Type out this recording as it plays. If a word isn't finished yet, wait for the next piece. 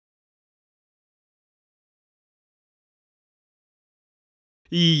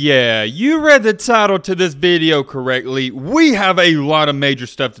Yeah, you read the title to this video correctly. We have a lot of major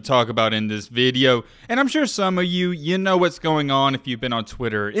stuff to talk about in this video, and I'm sure some of you know what's going on if you've been on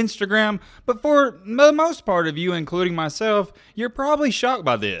Twitter or Instagram, but for the most part of you, including myself, you're probably shocked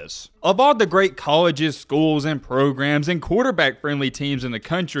by this. Of all the great colleges, schools, and programs and quarterback-friendly teams in the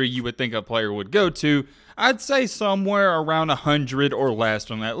country you would think a player would go to, I'd say somewhere around 100 or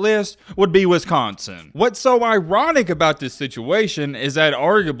last on that list would be Wisconsin. What's so ironic about this situation is that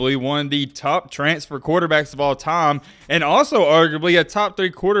arguably one of the top transfer quarterbacks of all time, and also arguably a top 3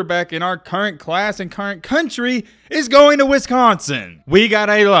 quarterback in our current class and current country, is going to Wisconsin. We got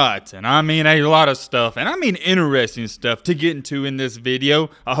a lot, and I mean a lot of stuff, and I mean interesting stuff to get into in this video.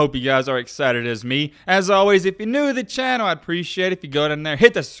 I hope you guys are excited as me. As always, if you're new to the channel, I'd appreciate it if you go down there,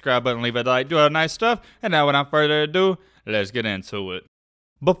 hit the subscribe button, leave a like, do all that nice stuff. And now without further ado, let's get into it.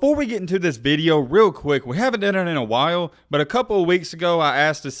 Before we get into this video, real quick, we haven't done it in a while, but a couple of weeks ago I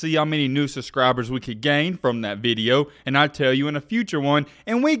asked to see how many new subscribers we could gain from that video, and I'll tell you in a future one,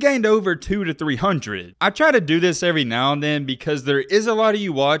 and we gained over 200 to 300. I try to do this every now and then because there is a lot of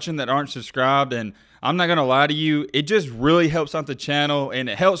you watching that aren't subscribed, and I'm not gonna lie to you, it just really helps out the channel, and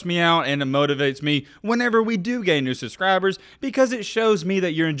it helps me out and it motivates me whenever we do gain new subscribers because it shows me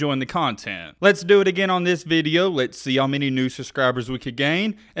that you're enjoying the content. Let's do it again on this video. Let's see how many new subscribers we could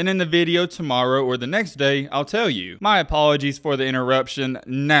gain, and in the video tomorrow or the next day, I'll tell you. My apologies for the interruption.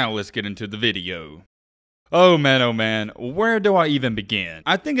 Now let's get into the video. Oh man, where do I even begin?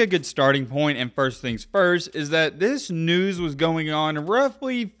 I think a good starting point, and first things first, is that this news was going on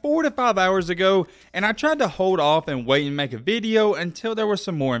roughly 4 to 5 hours ago, and I tried to hold off and wait and make a video until there was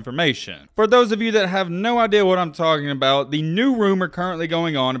some more information. For those of you that have no idea what I'm talking about, the new rumor currently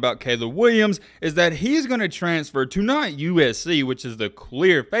going on about Caleb Williams is that he's going to transfer to not USC, which is the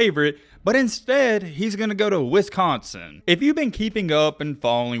clear favorite, but instead, he's going to go to Wisconsin. If you've been keeping up and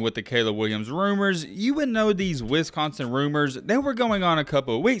following with the Caleb Williams rumors, you would know these Wisconsin rumors, they were going on a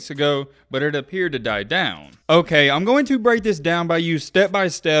couple of weeks ago, but it appeared to die down. Okay, I'm going to break this down by you step by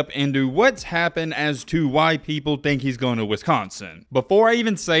step into what's happened as to why people think he's going to Wisconsin. Before I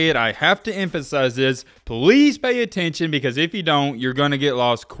even say it, I have to emphasize this. Please pay attention because if you don't, you're going to get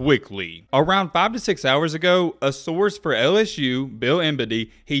lost quickly. Around 5 to 6 hours ago, a source for LSU, Bill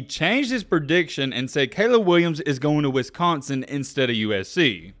Embody, he changed his prediction and said Caleb Williams is going to Wisconsin instead of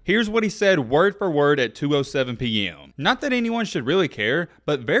USC. Here's what he said word for word at 2:07 p.m. Not that anyone should really care,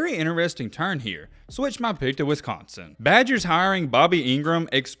 but very interesting turn here. Switch my pick to Wisconsin. Badgers hiring Bobby Ingram,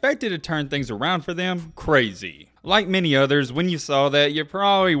 expected to turn things around for them? Crazy. Like many others, when you saw that, you're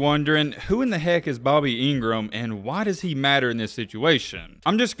probably wondering, who in the heck is Bobby Ingram and why does he matter in this situation?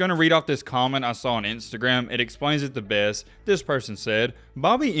 I'm just going to read off this comment I saw on Instagram. It explains it the best. This person said,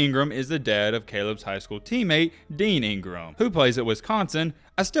 Bobby Ingram is the dad of Caleb's high school teammate, Dean Ingram, who plays at Wisconsin.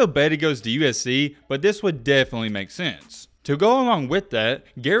 I still bet he goes to USC, but this would definitely make sense. To go along with that,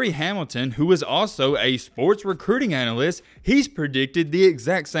 Gary Hamilton, who is also a sports recruiting analyst, he's predicted the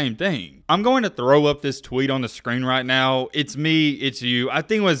exact same thing. I'm going to throw up this tweet on the screen right now. It's me, it's you, I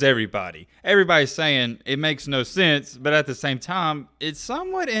think it was everybody. Everybody's saying it makes no sense, but at the same time, it's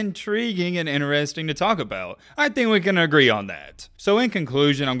somewhat intriguing and interesting to talk about. I think we can agree on that. So in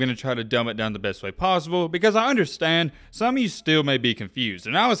conclusion, I'm going to try to dumb it down the best way possible because I understand some of you still may be confused,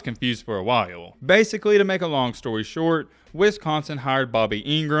 and I was confused for a while. Basically, to make a long story short, Wisconsin hired Bobby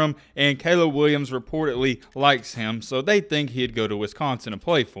Ingram, and Caleb Williams reportedly likes him, so they think he'd go to Wisconsin to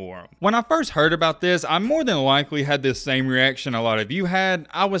play for him. When I first heard about this, I more than likely had this same reaction a lot of you had.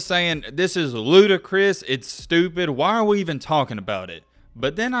 I was saying, this is ludicrous, it's stupid, why are we even talking about it?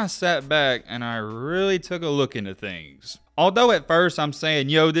 But then I sat back and I really took a look into things. Although at first I'm saying,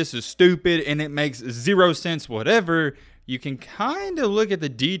 yo, this is stupid and it makes zero sense whatever, you can kind of look at the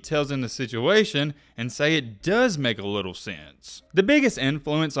details in the situation and say it does make a little sense. The biggest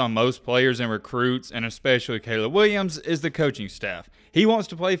influence on most players and recruits, and especially Caleb Williams, is the coaching staff. He wants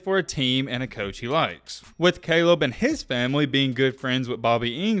to play for a team and a coach he likes. With Caleb and his family being good friends with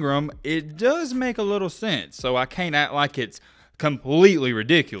Bobby Ingram, it does make a little sense, so I can't act like it's completely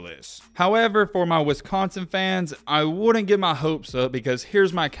ridiculous. However, for my Wisconsin fans, I wouldn't get my hopes up because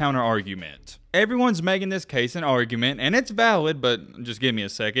here's my counter argument. Everyone's making this case and argument, and it's valid, but just give me a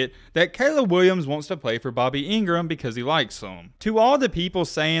second, that Caleb Williams wants to play for Bobby Ingram because he likes him. To all the people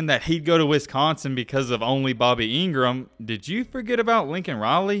saying that he'd go to Wisconsin because of only Bobby Ingram, did you forget about Lincoln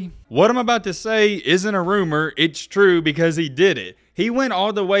Riley? What I'm about to say isn't a rumor, it's true because he did it. He went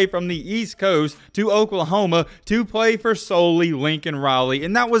all the way from the East Coast to Oklahoma to play for solely Lincoln Riley,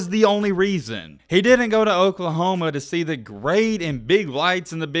 and that was the only reason. He didn't go to Oklahoma to see the great and big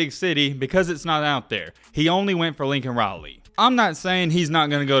lights in the big city because it's not out there. He only went for Lincoln Riley. I'm not saying he's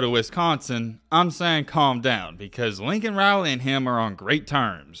not going to go to Wisconsin. I'm saying calm down, because Lincoln Riley and him are on great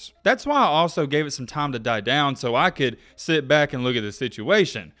terms. That's why I also gave it some time to die down so I could sit back and look at the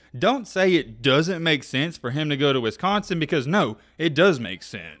situation. Don't say it doesn't make sense for him to go to Wisconsin, because no, it does make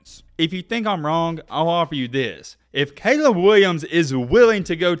sense. If you think I'm wrong, I'll offer you this. If Caleb Williams is willing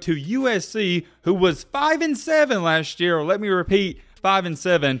to go to USC, who was 5-7 last year, or let me repeat,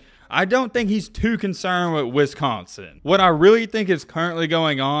 5-7, I don't think he's too concerned with Wisconsin. What I really think is currently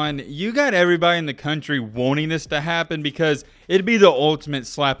going on, you got everybody in the country wanting this to happen because it'd be the ultimate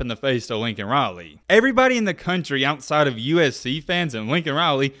slap in the face to Lincoln Riley. Everybody in the country outside of USC fans and Lincoln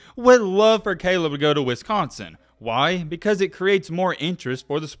Riley would love for Caleb to go to Wisconsin. Why? Because it creates more interest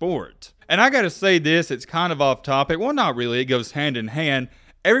for the sport. And I gotta say this, it's kind of off topic. Well, not really, it goes hand in hand.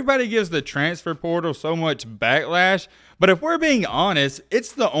 Everybody gives the transfer portal so much backlash, but if we're being honest,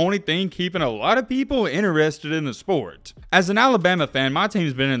 it's the only thing keeping a lot of people interested in the sport. As an Alabama fan, my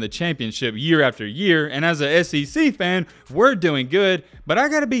team's been in the championship year after year, and as an SEC fan, we're doing good, but I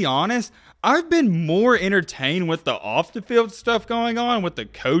gotta be honest, I've been more entertained with the off-the-field stuff going on with the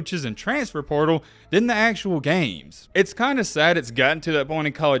coaches and transfer portal than the actual games. It's kind of sad it's gotten to that point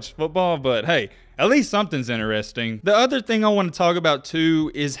in college football, but hey, at least something's interesting. The other thing I want to talk about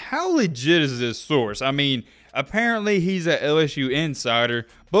too is how legit is this source? I mean, apparently he's an LSU insider,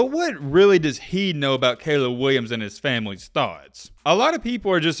 but what really does he know about Caleb Williams and his family's thoughts? A lot of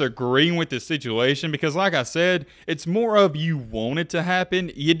people are just agreeing with this situation because, like I said, it's more of you want it to happen,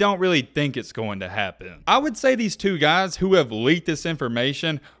 you don't really think it's going to happen. I would say these two guys who have leaked this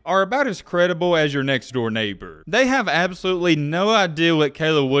information are about as credible as your next door neighbor. They have absolutely no idea what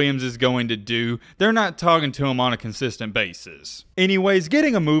Caleb Williams is going to do. They're not talking to him on a consistent basis. Anyways,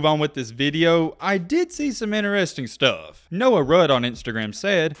 getting a move on with this video, I did see some interesting stuff. Noah Rudd on Instagram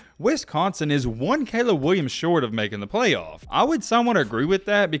said, Wisconsin is one Caleb Williams short of making the playoff. I would somewhat agree with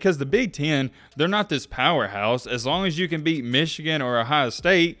that because the Big Ten, they're not this powerhouse. As long as you can beat Michigan or Ohio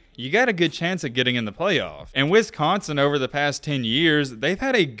State, you got a good chance of getting in the playoff. And Wisconsin, over the past 10 years, they've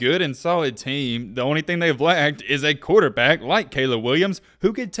had a good and solid team. The only thing they've lacked is a quarterback like Caleb Williams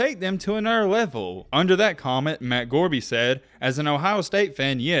who could take them to another level. Under that comment, Matt Gorby said, as an Ohio State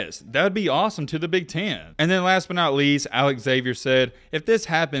fan, yes, that would be awesome to the Big Ten. And then last but not least, Alex Xavier said, if this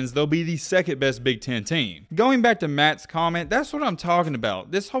happens, they'll be the second best Big Ten team. Going back to Matt's comment, that's what I'm talking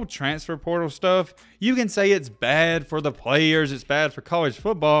about. This whole transfer portal stuff, you can say it's bad for the players, it's bad for college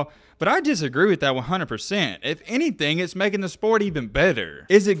football, but I disagree with that 100%. If anything, it's making the sport even better.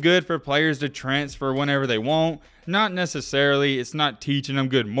 Is it good for players to transfer whenever they want? Not necessarily. It's not teaching them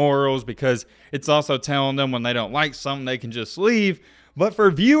good morals because it's also telling them when they don't like something, they can just leave. But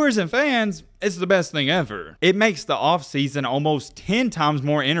for viewers and fans, it's the best thing ever. It makes the offseason almost 10 times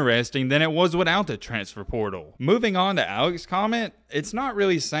more interesting than it was without the transfer portal. Moving on to Alex's comment, it's not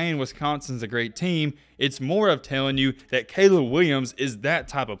really saying Wisconsin's a great team, it's more of telling you that Caleb Williams is that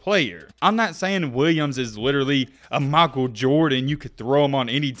type of player. I'm not saying Williams is literally a Michael Jordan, you could throw him on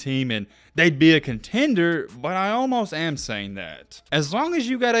any team and they'd be a contender, but I almost am saying that. As long as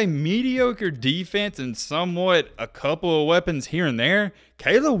you got a mediocre defense and somewhat a couple of weapons here and there,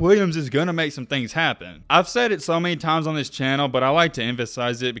 Caleb Williams is going to make some things happen. I've said it so many times on this channel, but I like to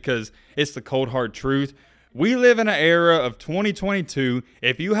emphasize it because it's the cold hard truth. We live in an era of 2022.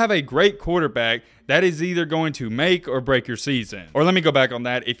 If you have a great quarterback, that is either going to make or break your season. Or let me go back on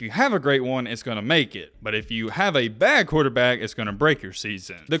that. If you have a great one, it's going to make it. But if you have a bad quarterback, it's going to break your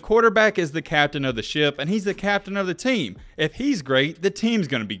season. The quarterback is the captain of the ship, and he's the captain of the team. If he's great, the team's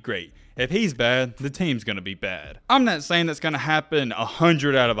going to be great. If he's bad, the team's going to be bad. I'm not saying that's going to happen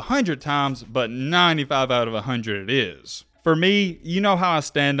 100 out of 100 times, but 95 out of 100 it is. For me, you know how I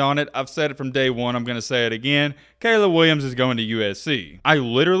stand on it. I've said it from day one. I'm going to say it again. Caleb Williams is going to USC. I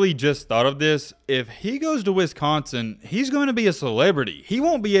literally just thought of this. If he goes to Wisconsin, he's going to be a celebrity. He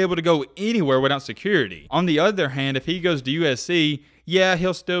won't be able to go anywhere without security. On the other hand, if he goes to USC, yeah,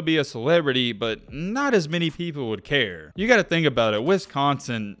 he'll still be a celebrity, but not as many people would care. You got to think about it.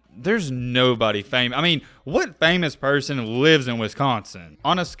 Wisconsin, there's nobody famous. I mean, what famous person lives in Wisconsin?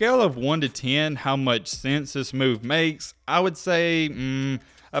 On a scale of 1 to 10, how much sense this move makes, I would say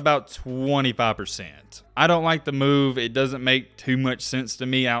about 25%. I don't like the move. It doesn't make too much sense to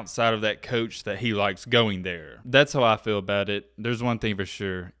me outside of that coach that he likes going there. That's how I feel about it. There's one thing for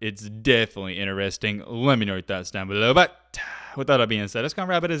sure. It's definitely interesting. Let me know your thoughts down below. But with that being said, let's come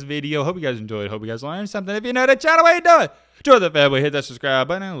wrap up this video. Hope you guys enjoyed. Hope you guys learned something. If you know the channel, what you doing? Join the family. Hit that subscribe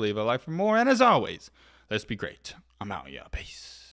button and leave a like for more. And as always, let's be great. I'm out, y'all. Peace.